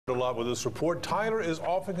A lot with this report. Tyler is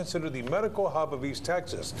often considered the medical hub of East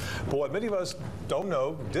Texas. But what many of us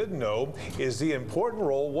didn't know, is the important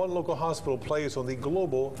role one local hospital plays on the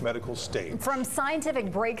global medical stage. From scientific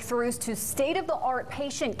breakthroughs to state-of-the-art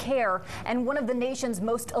patient care and one of the nation's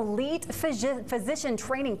most elite physician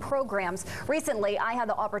training programs, recently I had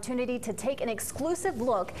the opportunity to take an exclusive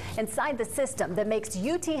look inside the system that makes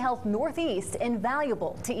UT Health Northeast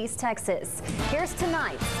invaluable to East Texas. Here's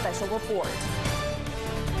tonight's special report.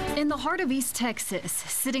 In the heart of East Texas,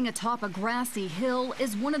 sitting atop a grassy hill,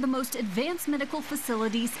 is one of the most advanced medical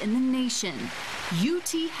facilities in the nation, UT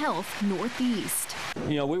Health Northeast.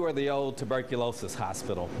 You know, we were the old tuberculosis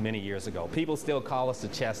hospital many years ago. People still call us the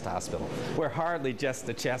chest hospital. We're hardly just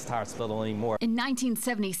the chest hospital anymore. In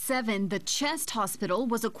 1977, the chest hospital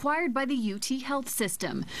was acquired by the UT Health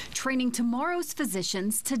System, training tomorrow's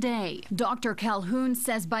physicians today. Dr. Calhoun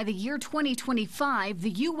says by the year 2025, the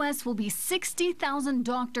U.S. will be 60,000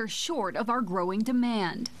 doctors short of our growing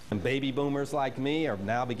demand. And baby boomers like me are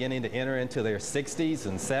now beginning to enter into their 60s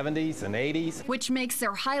and 70s and 80s. Which makes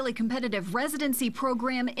their highly competitive residency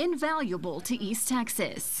program invaluable to East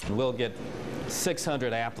Texas. We'll get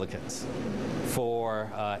 600 applicants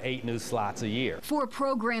for 8 new slots a year. For a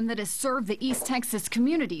program that has served the East Texas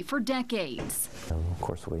community for decades. Of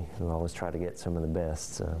course, we always try to get some of the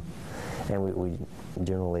best, and we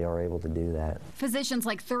generally are able to do that. Physicians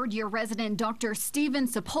like third-year resident Dr. Steven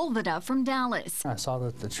Sepulveda from Dallas. I saw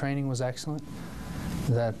that the training was excellent,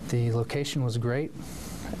 that the location was great,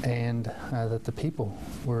 and that the people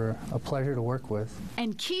were a pleasure to work with.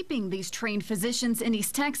 And keeping these trained physicians in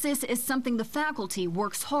East Texas is something the faculty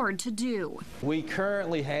works hard to do. We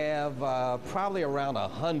currently have probably around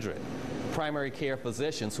 100 primary care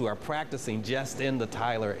physicians who are practicing just in the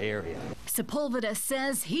Tyler area. Sepulveda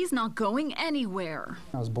says he's not going anywhere.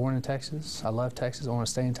 I was born in Texas. I love Texas. I want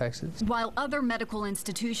to stay in Texas. While other medical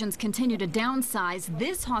institutions continue to downsize,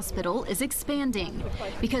 this hospital is expanding.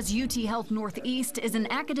 Because UT Health Northeast is an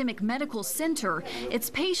academic medical center, its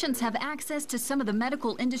patients have access to some of the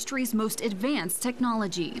medical industry's most advanced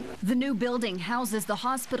technology. The new building houses the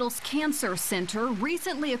hospital's cancer center,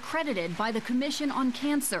 recently accredited by the Commission on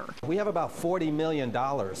Cancer. We have about $40 million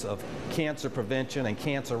of cancer prevention and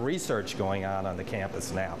cancer research going on the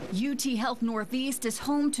campus now. UT Health Northeast is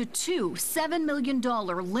home to 2 $7 million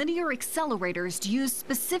linear accelerators used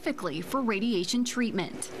specifically for radiation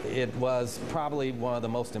treatment. It was probably one of the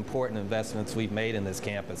most important investments we've made in this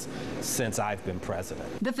campus since I've been president.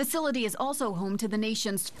 The facility is also home to the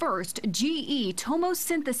nation's first GE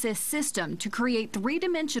tomosynthesis system to create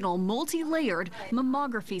three-dimensional multi-layered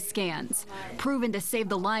mammography scans, proven to save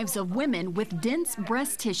the lives of women with dense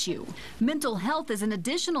breast tissue. Mental health is an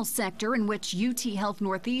additional sector in which UT Health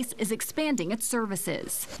Northeast is expanding its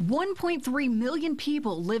services. 1.3 million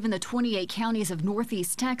people live in the 28 counties of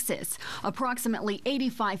Northeast Texas. Approximately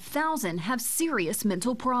 85,000 have serious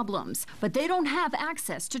mental problems, but they don't have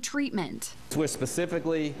access to treatment. We're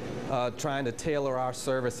specifically trying to tailor our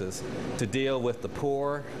services to deal with the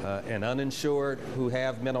poor and uninsured who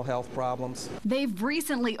have mental health problems. They've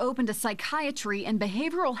recently opened a psychiatry and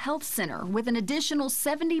behavioral health center with an additional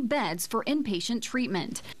 70 beds for inpatient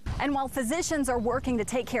treatment. And while physicians are working to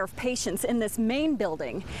take care of patients in this main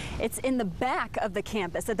building, it's in the back of the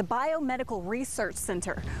campus at the Biomedical Research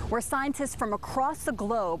Center, where scientists from across the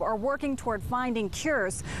globe are working toward finding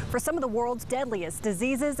cures for some of the world's deadliest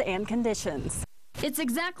diseases and conditions. It's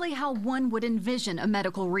exactly how one would envision a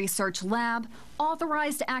medical research lab,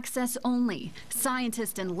 authorized access only,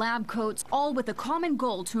 scientists in lab coats, all with a common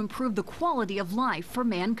goal to improve the quality of life for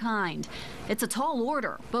mankind. It's a tall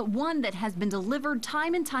order, but one that has been delivered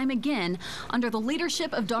time and time again under the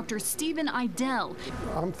leadership of Dr. Stephen Idell.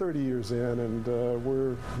 I'm 30 years in, and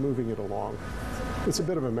we're moving it along. It's a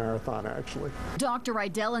bit of a marathon, actually. Dr.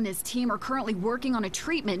 Idell and his team are currently working on a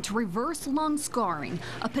treatment to reverse lung scarring,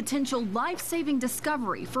 a potential life-saving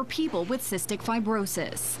discovery for people with cystic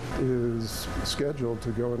fibrosis. Is scheduled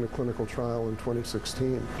to go into clinical trial in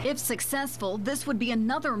 2016. If successful, this would be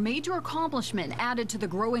another major accomplishment added to the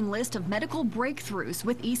growing list of medical breakthroughs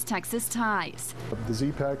with East Texas ties. The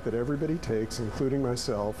Z-Pak that everybody takes, including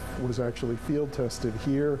myself, was actually field tested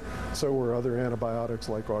here. So were other antibiotics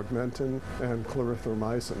like Augmentin and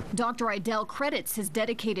Clarithromycin. Dr. Idell credits his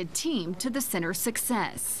dedicated team to the center's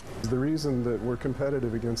success. The reason that we're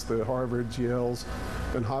competitive against the Harvards, Yales,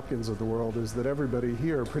 and Hopkins of the world is that everybody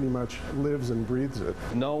here pretty much lives and breathes it.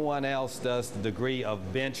 No one else does the degree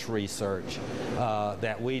of bench research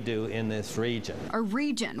that we do in this region. A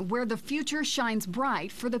region where the future shines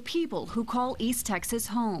bright for the people who call East Texas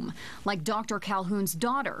home, like Dr. Calhoun's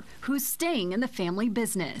daughter, who's staying in the family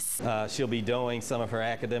business. She'll be doing some of her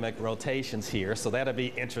academic rotations here, so that'll be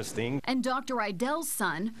interesting. And Dr. Idell's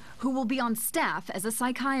son, who will be on staff as a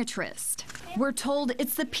psychiatrist. We're told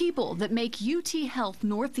it's the people that make UT Health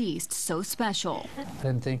Northeast so special. I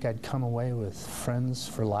didn't think I'd come away with friends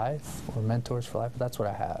for life or mentors for life, but that's what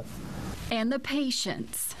I have. And the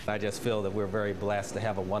patients. I just feel that we're very blessed to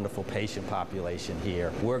have a wonderful patient population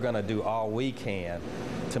here. We're going to do all we can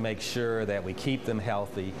to make sure that we keep them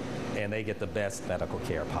healthy and they get the best medical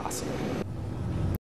care possible.